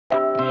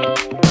Hey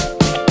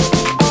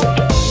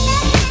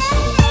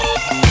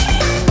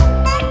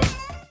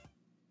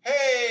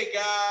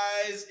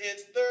guys,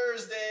 it's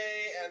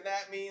Thursday, and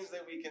that means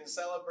that we can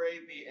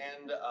celebrate the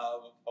end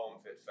of Home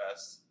Fit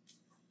Fest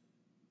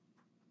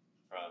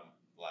from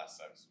the last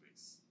 6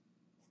 weeks.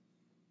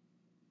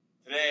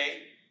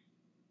 Today,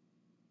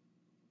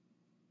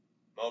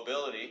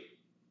 mobility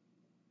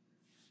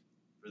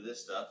for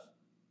this stuff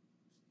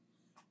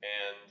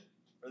and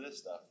for this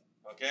stuff,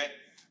 okay?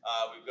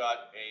 We've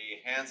got a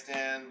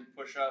handstand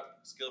push-up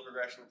skill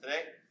progression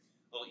today,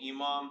 a little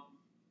EMOM.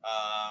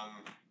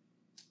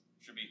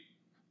 Should be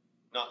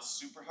not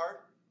super hard,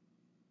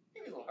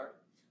 maybe a little hard,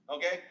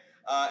 okay?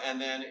 And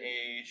then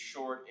a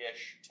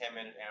short-ish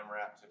 10-minute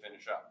AMRAP to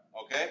finish up,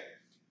 okay?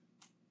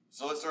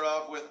 So let's start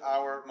off with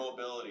our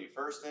mobility.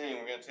 First thing,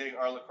 we're gonna take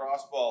our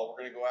lacrosse ball.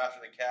 We're gonna go after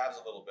the calves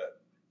a little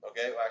bit,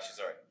 okay? Well, actually,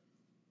 sorry,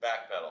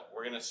 back pedal.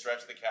 We're gonna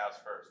stretch the calves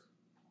first.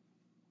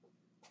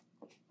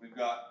 We've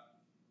got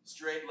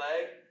straight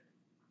leg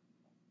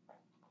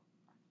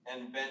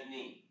and bent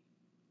knee,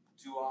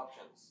 2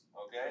 options,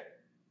 okay?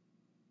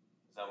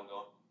 Is that one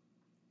going?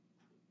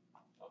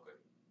 Okay.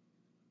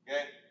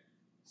 Okay,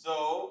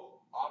 so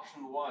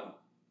option 1,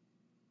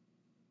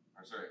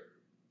 or sorry,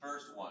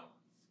 first one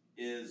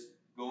is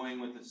going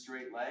with a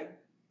straight leg.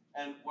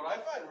 And what I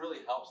find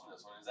really helps in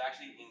this one is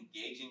actually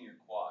engaging your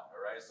quad,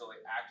 all right? So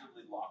like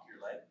actively lock your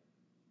leg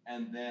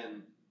and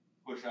then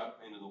push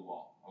up into the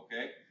wall,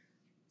 okay?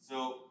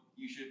 So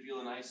you should feel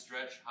a nice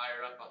stretch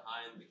higher up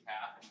behind the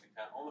calf and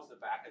almost the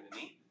back of the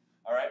knee,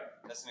 all right?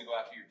 That's gonna go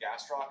after your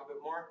gastroc a bit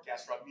more,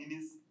 gastroc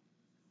minis.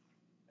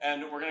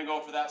 And we're gonna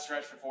go for that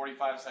stretch for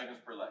 45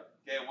 seconds per leg.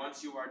 Okay,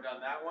 once you are done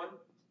that one,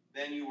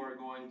 then you are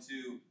going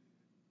to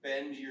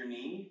bend your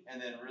knee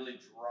and then really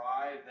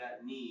drive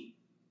that knee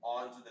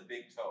onto the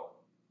big toe,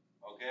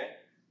 okay?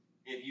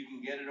 If you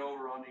can get it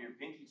over onto your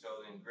pinky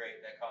toe, then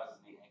great, that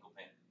causes knee ankle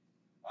pain.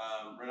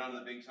 Right onto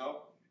the big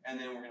toe, and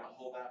then we're gonna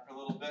hold that for a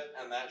little bit,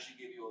 and that should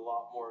give you a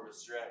lot more of a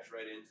stretch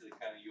right into the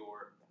kind of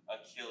your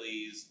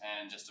Achilles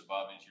and just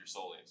above into your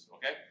soleus,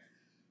 okay?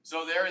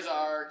 So there is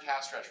our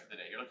calf stretch for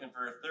today. You're looking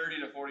for 30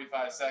 to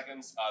 45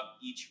 seconds of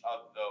each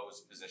of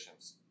those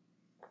positions.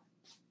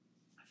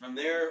 From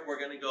there, we're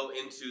gonna go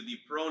into the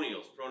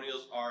peroneals.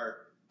 Peroneals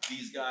are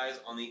these guys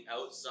on the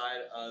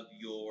outside of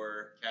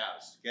your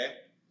calves,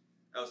 okay?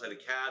 Outside of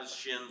calves,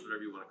 shins,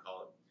 whatever you wanna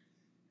call it.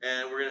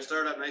 And we're gonna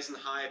start up nice and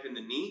high up in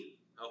the knee,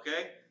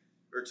 okay?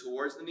 Or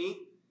towards the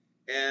knee.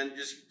 And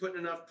just putting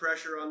enough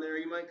pressure on there,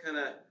 you might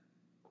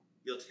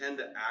you'll tend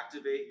to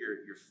activate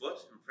your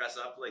foot and press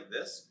up like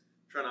this.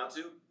 Try not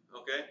to,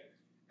 okay?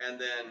 And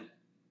then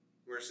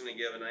we're just gonna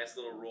give a nice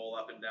little roll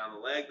up and down the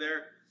leg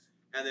there.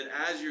 And then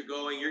as you're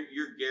going,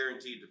 you're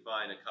guaranteed to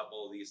find a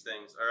couple of these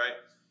things, all right?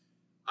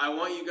 I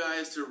want you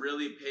guys to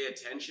really pay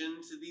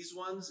attention to these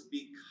ones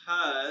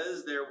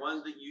because they're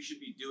ones that you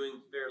should be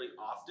doing fairly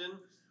often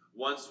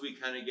once we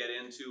kind of get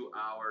into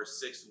our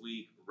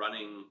 6-week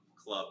running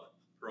club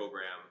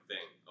program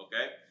thing,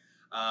 okay?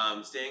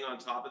 Staying on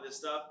top of this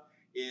stuff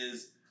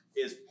is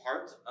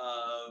part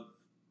of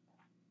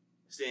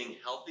staying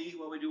healthy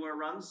while we do our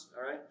runs,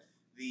 all right?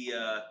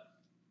 The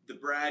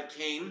Brad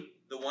Kane,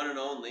 the one and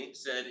only,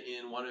 said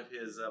in one of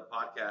his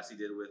podcasts he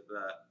did with,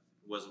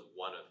 wasn't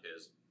one of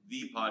his,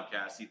 the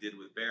podcast he did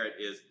with Barrett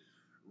is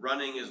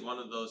running is one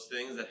of those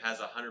things that has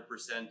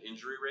 100%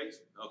 injury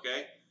rate,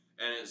 okay?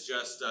 And it's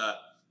just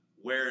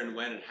where and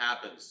when it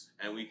happens.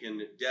 And we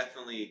can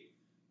definitely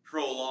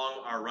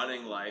prolong our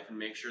running life and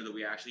make sure that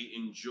we actually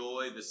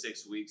enjoy the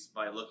 6 weeks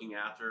by looking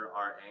after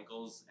our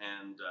ankles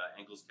and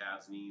ankles,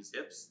 calves, knees,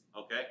 hips,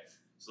 okay?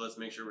 So let's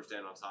make sure we're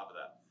staying on top of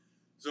that.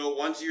 So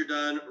once you're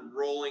done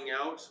rolling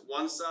out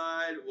one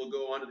side, we'll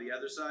go on to the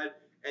other side,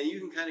 and you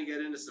can kind of get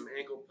into some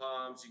ankle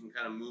pumps. You can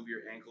kind of move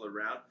your ankle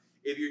around.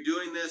 If you're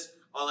doing this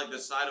on like the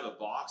side of a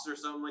box or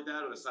something like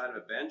that, or the side of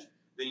a bench,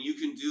 then you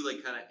can do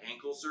like kind of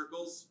ankle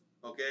circles,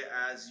 okay,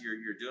 as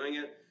you're doing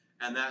it.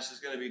 And that's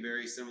just going to be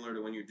very similar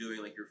to when you're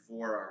doing like your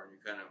forearm and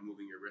you're kind of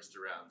moving your wrist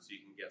around, so you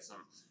can get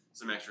some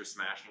extra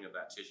smashing of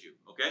that tissue,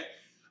 okay?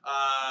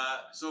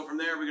 So from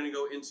there, we're going to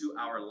go into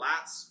our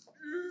lats.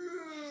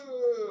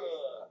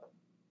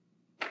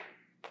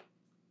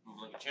 Move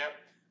like a champ.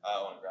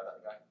 I want to grab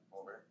that guy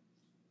over here.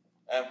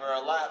 And for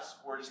our lats,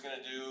 we're just going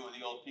to do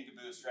the old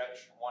peekaboo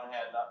stretch. One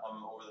hand up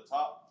over the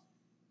top,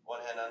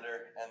 one hand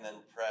under, and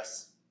then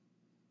press,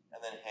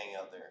 and then hang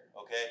out there,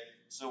 okay?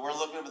 So we're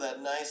looking for that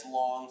nice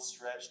long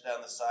stretch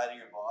down the side of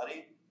your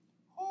body,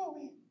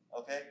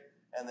 okay?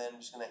 And then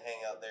just gonna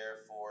hang out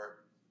there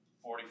for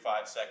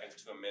 45 seconds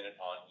to a minute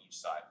on each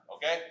side,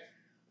 okay?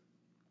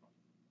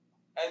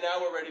 And now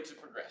we're ready to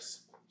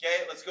progress.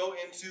 Okay, let's go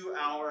into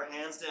our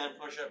handstand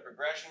push-up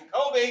progression.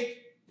 Kobe!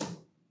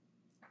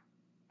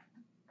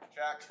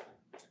 Check.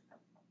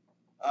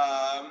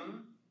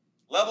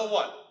 Level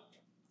 1.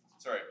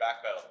 Sorry,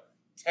 back pedal.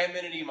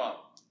 10-minute EMOM.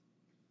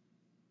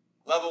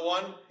 Level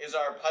 1 is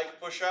our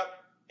pike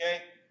push-up,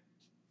 okay?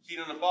 Feet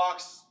on the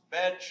box,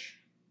 bench,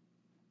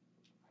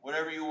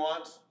 whatever you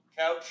want,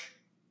 couch,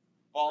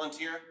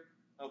 volunteer,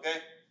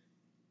 okay?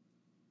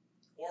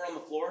 Or on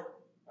the floor,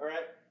 All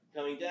right,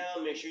 coming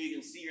down, make sure you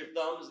can see your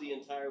thumbs the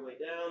entire way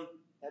down,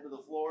 head to the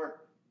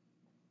floor,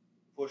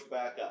 push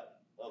back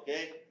up,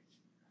 okay?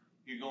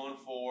 You're going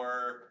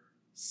for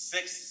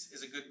 6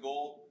 is a good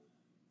goal.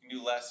 You can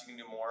do less, you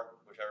can do more,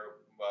 whichever,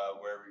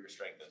 wherever your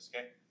strength is,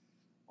 okay?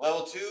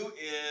 Level 2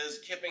 is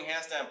kipping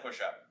handstand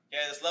push-up.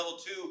 Okay, this level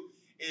 2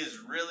 is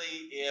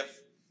really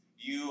if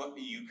you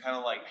kind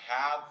of like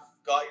have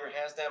got your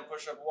handstand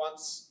push-up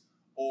once,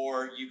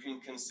 or you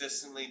can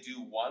consistently do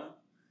 1.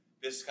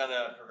 This kind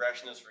of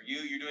progression is for you.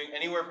 You're doing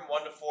anywhere from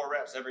 1 to 4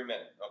 reps every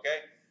minute, okay?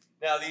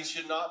 Now, these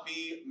should not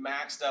be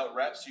maxed out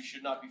reps. You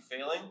should not be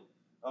failing,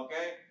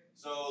 okay?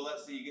 So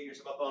let's say you get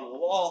yourself up onto the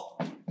wall,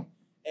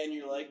 and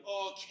you're like,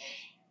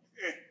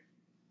 okay,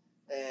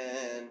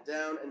 and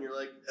down, and you're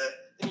like,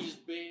 and you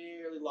just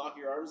barely lock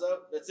your arms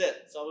out. That's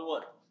it. That's all we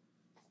want.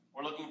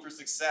 We're looking for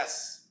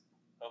success,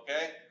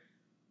 okay?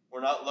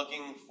 We're not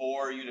looking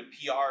for you to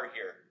PR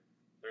here.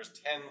 There's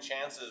 10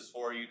 chances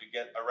for you to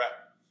get a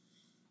rep.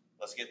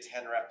 Let's get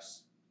 10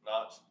 reps,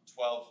 not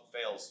 12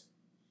 fails.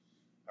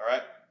 All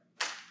right?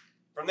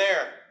 From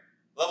there,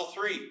 level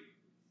 3,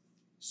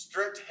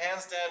 strict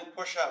handstand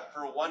push-up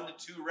for 1 to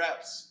 2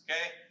 reps,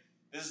 okay?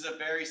 This is a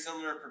very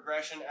similar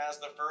progression as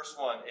the first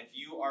one. If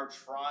you are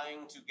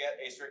trying to get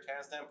a strict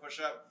handstand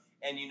push-up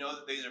and you know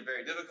that these are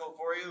very difficult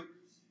for you,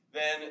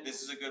 then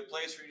this is a good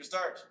place for you to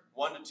start.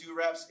 1 to 2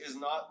 reps is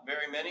not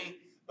very many,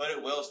 but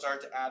it will start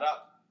to add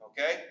up,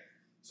 okay?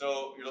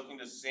 So you're looking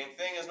to the same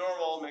thing as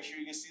normal. Make sure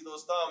you can see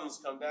those thumbs.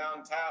 Come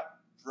down,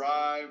 tap,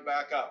 drive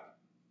back up,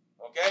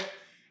 okay?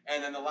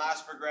 And then the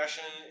last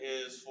progression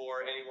is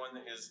for anyone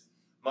that is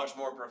much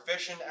more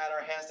proficient at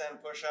our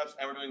handstand push-ups,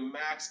 and we're doing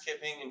max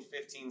kipping in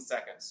 15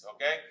 seconds,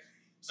 okay?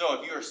 So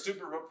if you are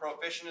super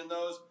proficient in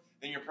those,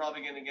 then you're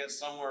probably going to get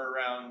somewhere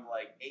around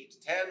like 8 to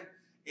 10.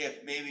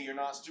 If maybe you're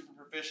not super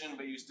proficient,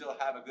 but you still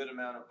have a good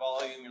amount of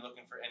volume, you're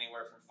looking for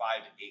anywhere from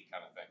 5 to 8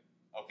 kind of thing,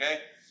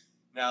 okay?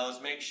 Now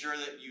let's make sure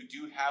that you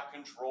do have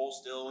control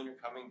still when you're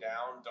coming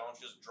down. Don't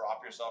just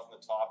drop yourself from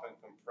the top and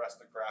compress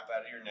the crap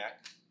out of your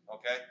neck,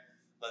 okay?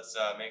 Let's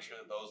make sure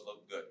that those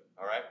look good,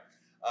 all right?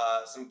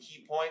 Some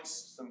key points,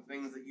 some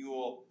things that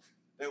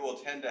will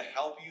tend to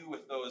help you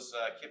with those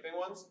kipping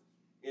ones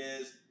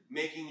is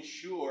making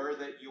sure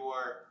that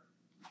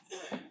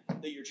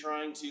you're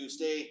trying to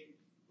stay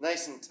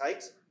nice and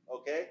tight,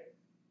 okay?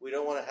 We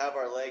don't want to have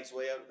our legs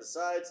way out to the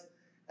sides.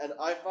 And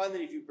I find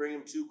that if you bring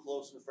them too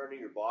close in front of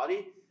your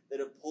body, that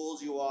it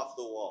pulls you off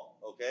the wall,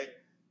 okay?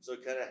 So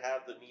kind of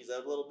have the knees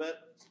out a little bit,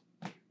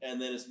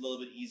 and then it's a little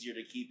bit easier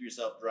to keep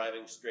yourself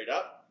driving straight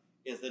up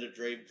instead of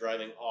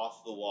driving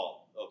off the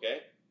wall,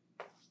 okay?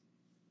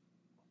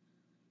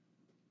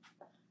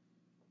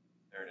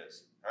 There it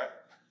is, all right?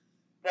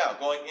 Now,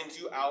 going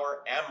into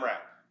our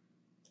AMRAP.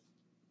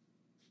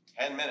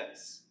 10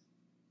 minutes.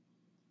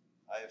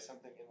 I have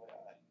something in my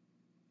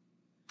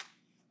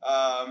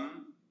eye.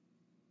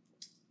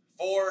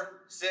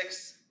 4,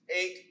 6,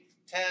 8,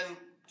 10,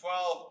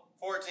 12,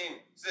 14,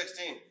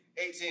 16,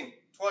 18,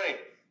 20,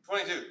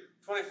 22,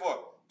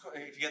 24.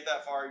 If you get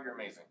that far, you're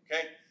amazing,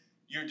 okay?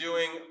 You're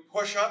doing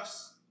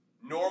push-ups,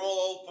 normal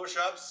old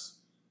push-ups,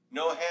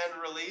 no hand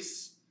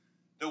release,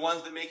 the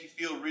ones that make you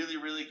feel really,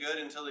 really good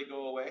until they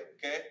go away,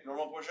 okay?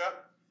 Normal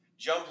push-up.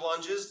 Jump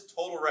lunges,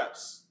 total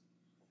reps.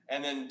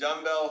 And then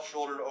dumbbell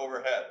shoulder to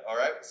overhead, all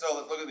right? So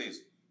let's look at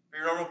these. For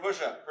your normal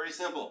push-up, pretty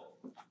simple.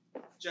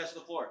 Chest to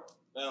the floor,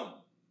 boom,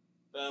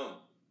 boom,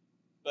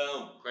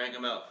 boom. Crank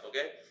them out,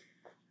 okay?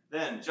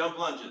 Then jump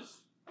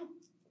lunges.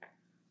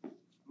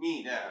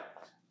 Knee down.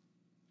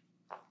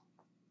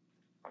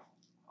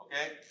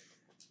 Okay?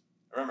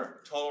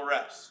 Remember, total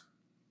reps.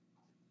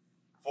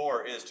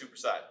 4 is 2 per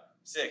side.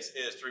 6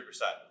 is 3 per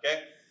side,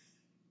 okay?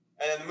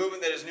 And then the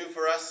movement that is new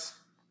for us,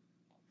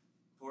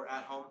 for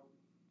at home,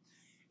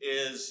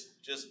 is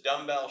just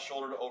dumbbell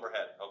shoulder to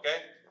overhead,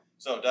 okay?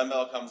 So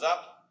dumbbell comes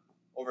up,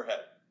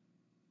 overhead.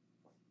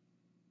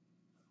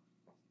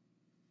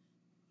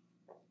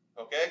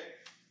 Okay?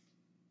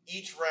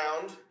 Each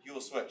round, you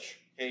will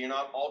switch. Okay, you're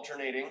not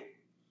alternating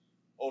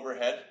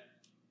overhead.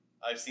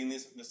 I've seen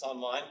this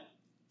online.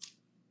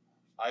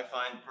 I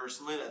find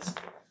personally that's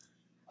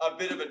a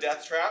bit of a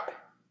death trap.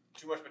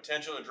 Too much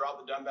potential to drop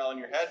the dumbbell on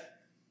your head.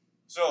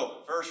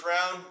 So, first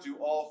round, do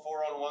all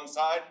 4 on one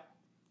side.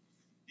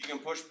 You can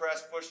push,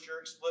 press, push,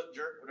 jerk, split,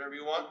 jerk, whatever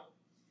you want.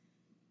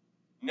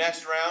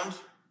 Next round,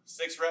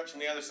 6 reps on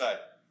the other side.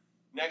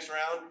 Next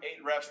round,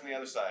 8 reps on the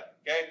other side,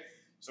 okay?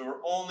 So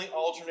we're only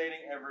alternating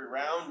every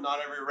round, not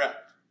every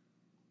rep.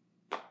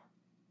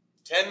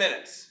 10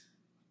 minutes.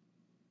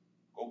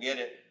 Go get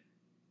it.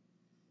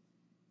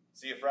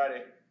 See you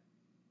Friday.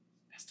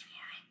 That's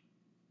tomorrow.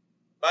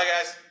 Bye,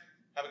 guys.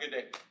 Have a good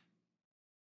day.